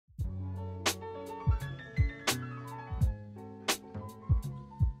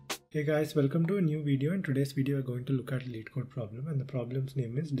Hey guys, welcome to a new video. In today's video, we're going to look at a Leetcode problem, and the problem's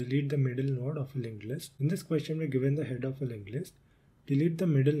name is delete the middle node of a linked list. In this question, we're given the head of a linked list. Delete the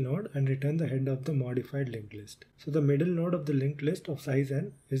middle node and return the head of the modified linked list. So the middle node of the linked list of size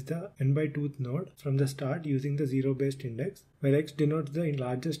n is the n by 2th node from the start using the zero-based index, where x denotes the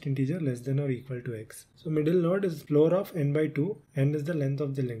largest integer less than or equal to x. So middle node is floor of n by 2, n is the length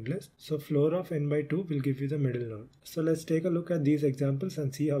of the linked list. So floor of n by 2 will give you the middle node. So let's take a look at these examples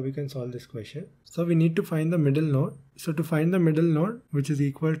and see how we can solve this question. So we need to find the middle node. So to find the middle node, which is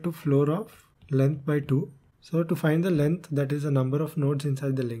equal to floor of length by 2. So to find the length, that is the number of nodes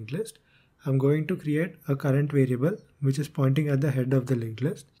inside the linked list, I'm going to create a current variable which is pointing at the head of the linked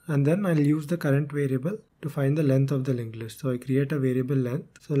list, and then I'll use the current variable to find the length of the linked list. So I create a variable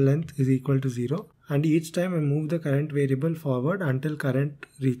length. So length is equal to 0, and each time I move the current variable forward until current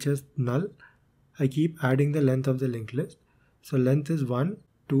reaches null, I keep adding the length of the linked list. So length is 1,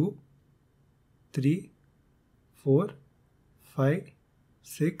 2, 3, 4, 5,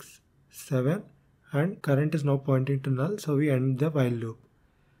 6, 7. And current is now pointing to null, so we end the while loop,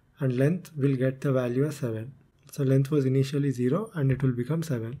 and length will get the value as 7. So length was initially 0 and it will become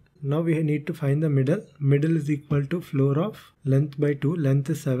 7. Now we need to find the middle. Middle is equal to floor of length by 2. Length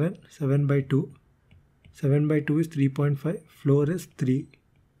is 7, 7 by 2. 7 by 2 is 3.5, floor is 3.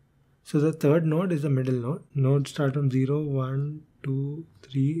 So the third node is the middle node. Nodes start from 0, 1, 2,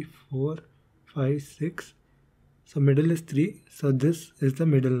 3, 4, 5, 6. So middle is 3, so this is the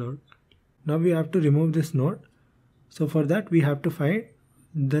middle node. Now we have to remove this node. So for that we have to find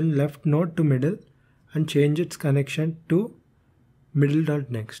the left node to middle and change its connection to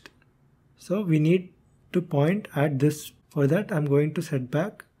middle.next. So we need to point at this. For that I'm going to set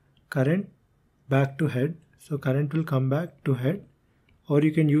back current back to head. So current will come back to head, or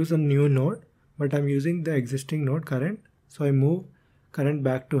you can use a new node, but I'm using the existing node current. So I move current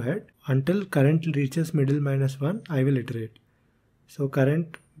back to head until current reaches middle minus 1. I will iterate. So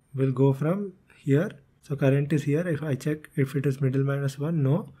current will go from here. So current is here. If I check if it is middle minus 1,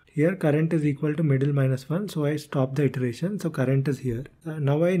 no. Here current is equal to middle minus 1, so I stop the iteration. So current is here.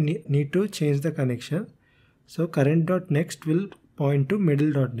 Now I need to change the connection. So current.next will point to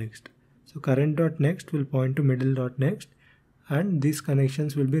middle.next. So current.next will point to middle.next, and these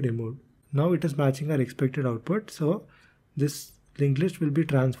connections will be removed. Now it is matching our expected output. So this linked list will be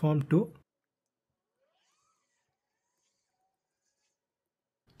transformed to.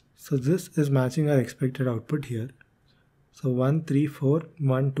 So this is matching our expected output here. So 1, 3, 4,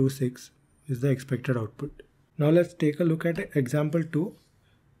 1, 2, 6 is the expected output. Now let's take a look at example 2.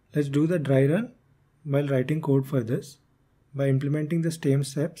 Let's do the dry run while writing code for this by implementing the same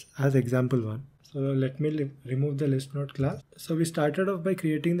steps as example 1. So let me remove the list node class. So we started off by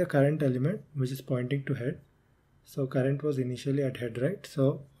creating the current element which is pointing to head. So current was initially at head, right?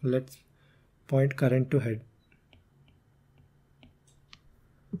 So let's point current to head.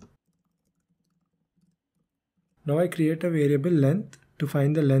 Now I create a variable length to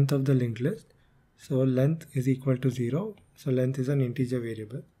find the length of the linked list. So length is equal to 0. So length is an integer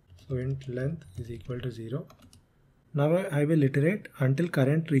variable. So int length is equal to 0. Now I will iterate until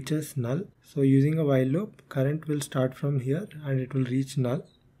current reaches null. So using a while loop, current will start from here and it will reach null.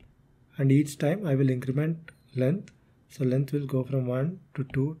 And each time I will increment length. So length will go from 1 to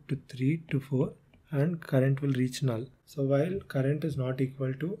 2 to 3 to 4, and current will reach null. So while current is not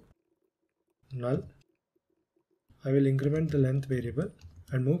equal to null, I will increment the length variable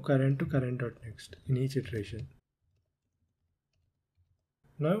and move current to current.next in each iteration.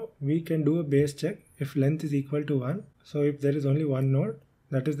 Now we can do a base check if length is equal to 1. So if there is only one node,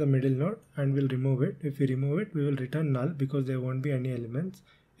 that is the middle node, and we'll remove it. If we remove it, we will return null because there won't be any elements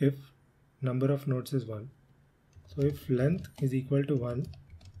if number of nodes is 1. So if length is equal to 1,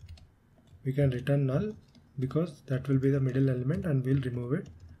 we can return null because that will be the middle element, and we'll remove it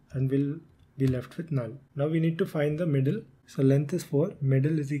and we'll be left with null. Now we need to find the middle. So length is 4,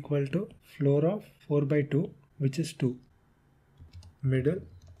 middle is equal to floor of 4 by 2, which is 2. Middle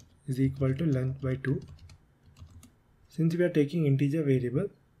is equal to length by 2. Since we are taking integer variable,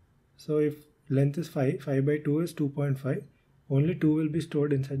 so if length is 5, 5 by 2 is 2.5. Only 2 will be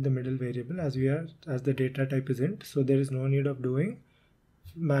stored inside the middle variable as the data type is int. So there is no need of doing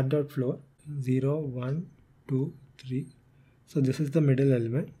math.floor 0, 1, 2, 3. So this is the middle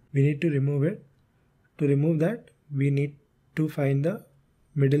element. We need to remove it. To remove that, we need to find the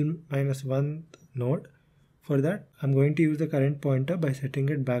middle minus 1 node. For that, I'm going to use the current pointer by setting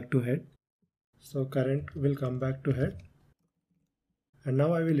it back to head. So current will come back to head. And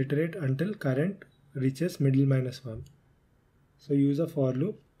now I will iterate until current reaches middle minus 1. So use a for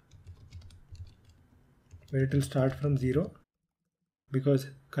loop where it will start from 0 because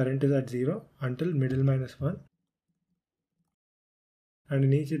current is at 0 until middle minus 1, and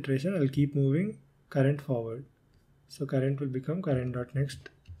in each iteration I'll keep moving current forward. So current will become current.next.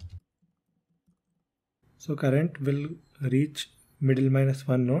 So current will reach middle minus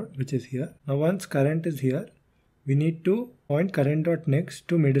 1 node, which is here. Now once current is here, we need to point current.next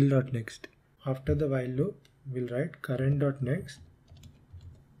to middle.next. After the while loop, we'll write current.next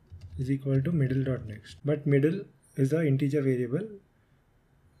is equal to middle.next. But middle is an integer variable,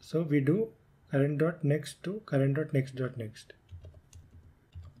 so we do current.next to current.next.next.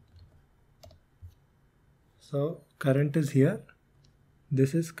 So current is here,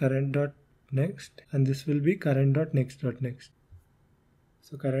 this is current.next, and this will be current.next.next.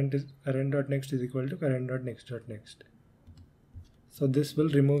 So current.next is equal to current.next.next. So this will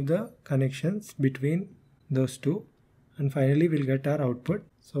remove the connections between those two, and finally we'll get our output.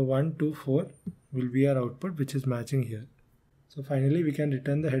 So 1, 2, 4 will be our output, which is matching here. So finally we can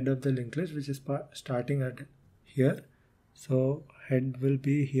return the head of the linked list, which is starting at here. So head will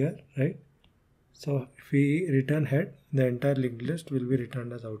be here, right? So if we return head, the entire linked list will be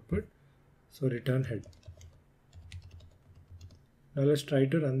returned as output. So return head. Now let's try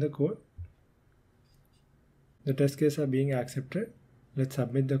to run the code. The test cases are being accepted. Let's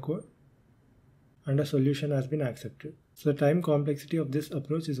submit the code, and a solution has been accepted. So the time complexity of this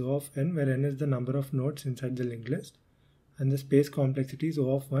approach is O of n, where n is the number of nodes inside the linked list, and the space complexity is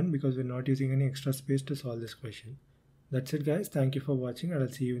O of 1 because we're not using any extra space to solve this question. That's it guys, thank you for watching, and I'll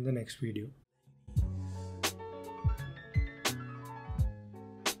see you in the next video.